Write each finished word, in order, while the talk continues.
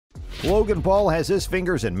Logan Paul has his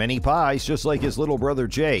fingers in many pies just like his little brother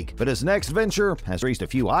Jake, but his next venture has raised a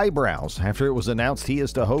few eyebrows after it was announced he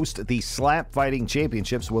is to host the slap fighting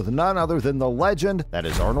championships with none other than the legend that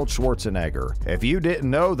is Arnold Schwarzenegger. If you didn't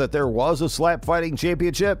know that there was a slap fighting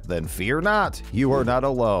championship, then fear not, you are not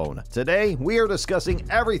alone. Today, we are discussing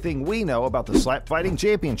everything we know about the slap fighting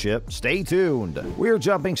championship. Stay tuned. We're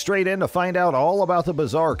jumping straight in to find out all about the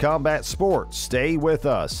bizarre combat sport. Stay with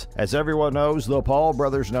us. As everyone knows, the Paul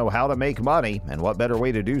brothers know how to make money, and what better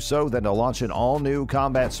way to do so than to launch an all-new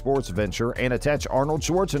combat sports venture and attach Arnold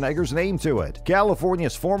Schwarzenegger's name to it.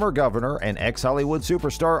 California's former governor and ex-Hollywood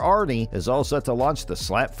superstar Arnie is all set to launch the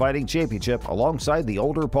slap fighting championship alongside the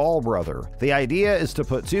older Paul brother. The idea is to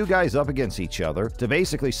put two guys up against each other to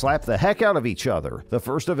basically slap the heck out of each other. The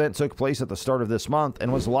first event took place at the start of this month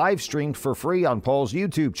and was live streamed for free on Paul's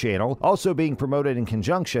YouTube channel, also being promoted in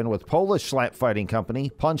conjunction with Polish slap fighting company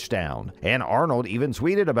Punchdown. And Arnold even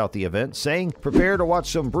tweeted about the event, saying, "Prepare to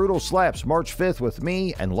watch some brutal slaps March 5th with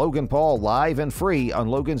me and Logan Paul live and free on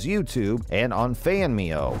Logan's YouTube and on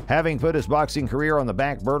Fanmeo." Having put his boxing career on the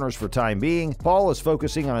back burners for time being, Paul is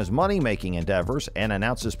focusing on his money-making endeavors and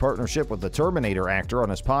announced his partnership with the Terminator actor on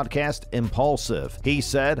his podcast, Impulsive. He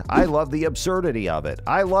said, "I love the absurdity of it.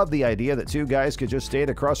 I love the idea that two guys could just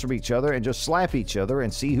stand across from each other and just slap each other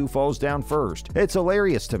and see who falls down first. It's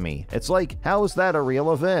hilarious to me. It's like, how is that a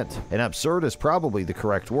real event?" And absurd is probably the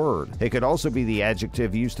correct word. It could also be the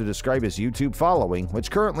adjective used to describe his YouTube following,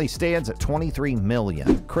 which currently stands at 23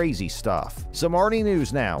 million. Crazy stuff. Some Arnie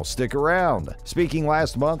news now. Stick around. Speaking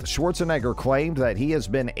last month, Schwarzenegger claimed that he has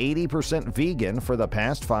been 80% vegan for the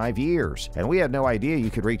past 5 years, and we had no idea you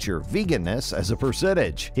could reach your veganness as a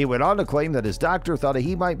percentage. He went on to claim that his doctor thought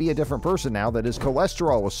he might be a different person now that his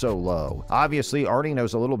cholesterol was so low. Obviously, Arnie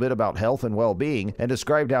knows a little bit about health and well-being and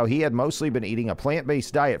described how he had mostly been eating a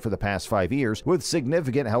plant-based diet for the past 5 years with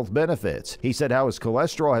significant health benefits. He said how his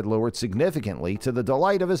cholesterol had lowered significantly to the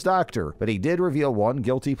delight of his doctor, but he did reveal one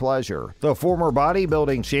guilty pleasure. The former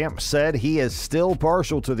bodybuilding champ said he is still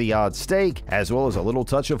partial to the odd steak, as well as a little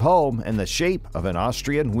touch of home in the shape of an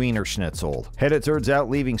Austrian Wiener Schnitzel. And it turns out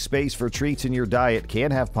leaving space for treats in your diet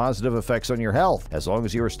can have positive effects on your health, as long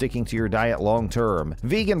as you are sticking to your diet long term.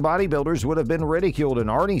 Vegan bodybuilders would have been ridiculed in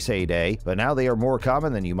Arnie's heyday, but now they are more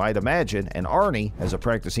common than you might imagine, and Arnie, as a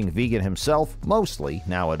practicing vegan himself, mostly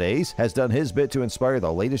nowadays, has done his bit to inspire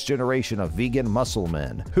the latest generation of vegan muscle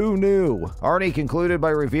men. Who knew? Arnie concluded by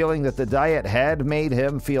revealing that the diet had made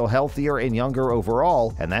him feel healthier and younger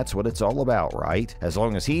overall, and that's what it's all about, right? As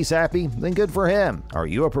long as he's happy, then good for him. Are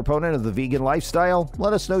you a proponent of the vegan lifestyle?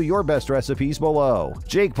 Let us know your best recipes below.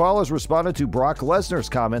 Jake Paul has responded to Brock Lesnar's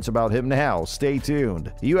comments about him now. Stay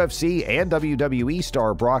tuned. UFC and WWE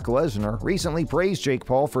star Brock Lesnar recently praised Jake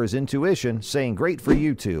Paul for his intuition, saying, "Great for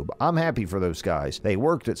YouTube. I'm happy for those guys. They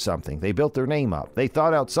worked at something. They built their name up. They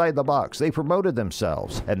thought outside the box. They promoted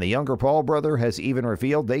themselves." And the younger Paul brother has even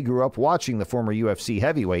revealed they grew up watching the former UFC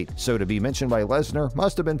heavyweight, so to be mentioned by Lesnar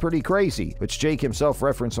must have been pretty crazy, which Jake himself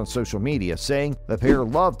referenced on social media, saying the pair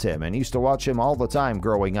loved him and used to watch him all the time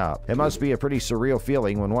growing up. It must be a pretty surreal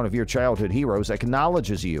feeling when one of your childhood heroes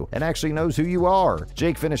acknowledges you and actually knows who you are.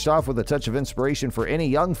 Jake finished off with a touch of inspiration for any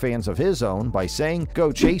young fans of his own by saying,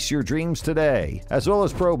 "Go chase your dreams today." As well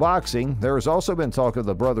as pro boxing, there has also been talk of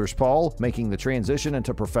the brothers Paul making the transition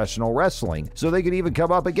into professional wrestling, so they could even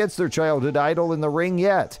come up against their childhood idol in the ring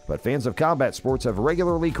yet. But fans of combat sports have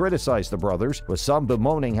regularly criticized the brothers, with some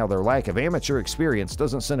bemoaning how their lack of amateur experience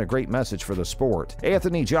doesn't send a great message for the sport.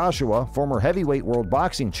 Anthony Joshua, former heavyweight world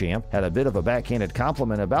boxing champ, had a bit of a backhanded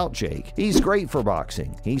compliment about Jake. "He's great for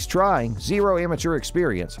boxing. He's trying, zero amateur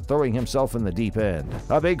experience, throwing himself in the deep end."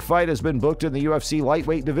 A big fight has been booked in the UFC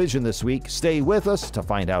lightweight division this week. Stay with us to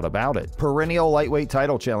find out about it. Perennial lightweight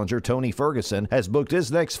title challenger Tony Ferguson has booked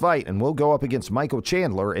his next fight and will go up against Michael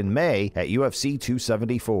Chandler in May at UFC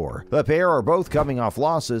 274. The pair are both coming off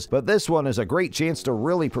losses, but this one is a great chance to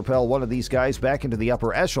really propel one of these guys back into the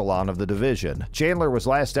upper echelon of the division. Chandler was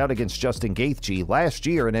last out against Justin Gaethje last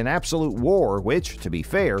year in an absolute war, which, to be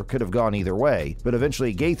fair, could have gone either way, but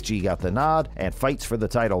eventually Gaethje got the nod and fights for the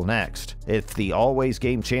title next. If the always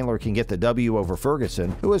game Chandler can get the W over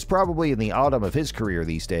Ferguson, who is probably in the autumn of his career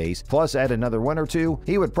these days, plus add another win or two,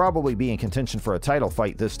 he would probably be in contention for a title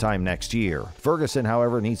fight this time next year. Ferguson,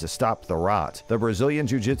 however, needs to stop the rot. The Brazilian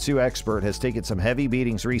jiu-jitsu expert has taken some heavy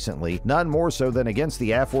beatings recently, none more so than against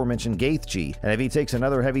the aforementioned Gaethje, and if he takes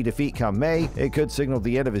another heavy defeat come May, it could signal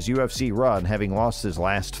the end of his UFC run, having lost his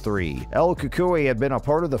last 3. El Kukui had been a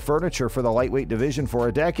part of the furniture for the lightweight division for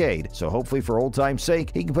a decade, so hopefully for old time's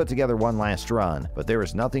sake, he can put together one last run. But there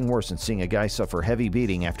is nothing worse than seeing a guy suffer heavy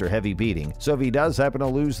beating after heavy beating, so if he does happen to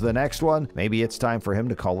lose the next one, maybe it's time time for him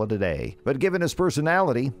to call it a day. But given his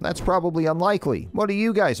personality, that's probably unlikely. What do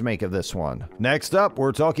you guys make of this one? Next up,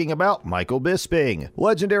 we're talking about Michael Bisping.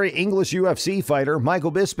 Legendary English UFC fighter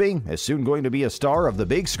Michael Bisping is soon going to be a star of the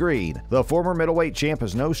big screen. The former middleweight champ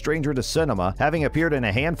is no stranger to cinema, having appeared in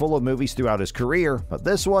a handful of movies throughout his career, but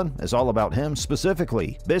this one is all about him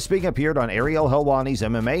specifically. Bisping appeared on Ariel Helwani's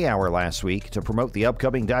MMA Hour last week to promote the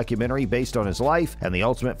upcoming documentary based on his life, and The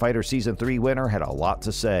Ultimate Fighter Season 3 winner had a lot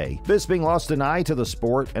to say. Bisping lost an eye to the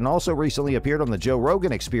sport and also recently appeared on the Joe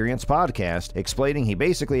Rogan Experience podcast, explaining he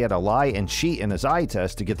basically had to lie and cheat in his eye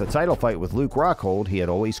test to get the title fight with Luke Rockhold he had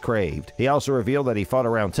always craved. He also revealed that he fought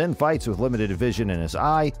around 10 fights with limited vision in his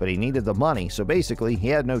eye, but he needed the money, so basically he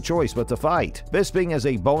had no choice but to fight. Bisping is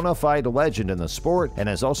a bona fide legend in the sport and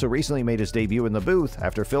has also recently made his debut in the booth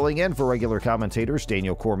after filling in for regular commentators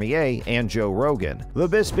Daniel Cormier and Joe Rogan. The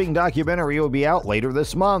Bisping documentary will be out later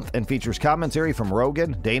this month and features commentary from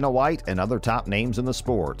Rogan, Dana White, and other top names in the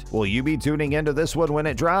sport. Will you be tuning into this one when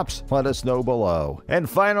it drops? Let us know below. And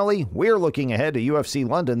finally, we're looking ahead to UFC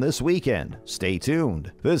London this weekend. Stay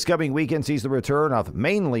tuned. This coming weekend sees the return of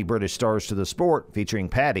mainly British stars to the sport, featuring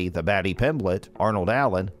Paddy the Batty Pimblett, Arnold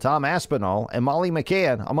Allen, Tom Aspinall, and Molly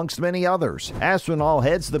McCann, amongst many others. Aspinall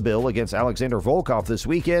heads the bill against Alexander Volkov this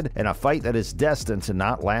weekend in a fight that is destined to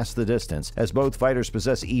not last the distance, as both fighters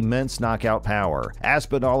possess immense knockout power.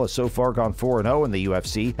 Aspinall has so far gone 4-0 in the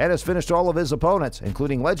UFC and has finished all of his opponents,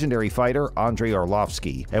 including legendary fighter Andrei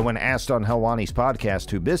Arlovski. And when asked on Helwani's podcast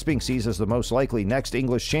who Bisping sees as the most likely next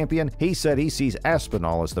English champion, he said he sees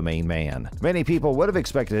Aspinall as the main man. Many people would have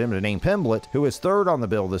expected him to name Pimblett, who is third on the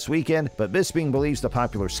bill this weekend, but Bisping believes the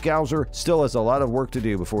popular Scouser still has a lot of work to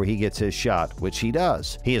do before he gets his shot, which he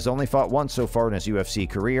does. He has only fought once so far in his UFC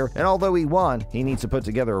career, and although he won, he needs to put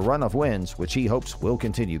together a run of wins, which he hopes will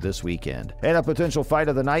continue this weekend. And a potential fight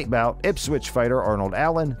of the night bout, Ipswich fighter Arnold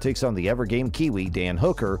Allen takes on the ever-game Kiwi Dan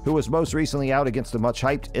Hooker, who was most recently out against the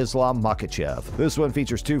much-hyped Islam Makhachev. This one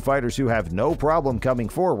features two fighters who have no problem coming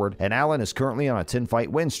forward, and Allen is currently on a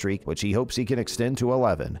 10-fight win streak, which he hopes he can extend to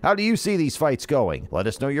 11. How do you see these fights going? Let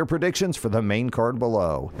us know your predictions for the main card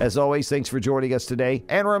below. As always, thanks for joining us today,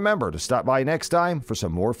 and remember to stop by next time for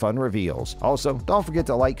some more fun reveals. Also, don't forget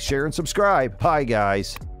to like, share, and subscribe. Bye,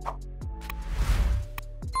 guys.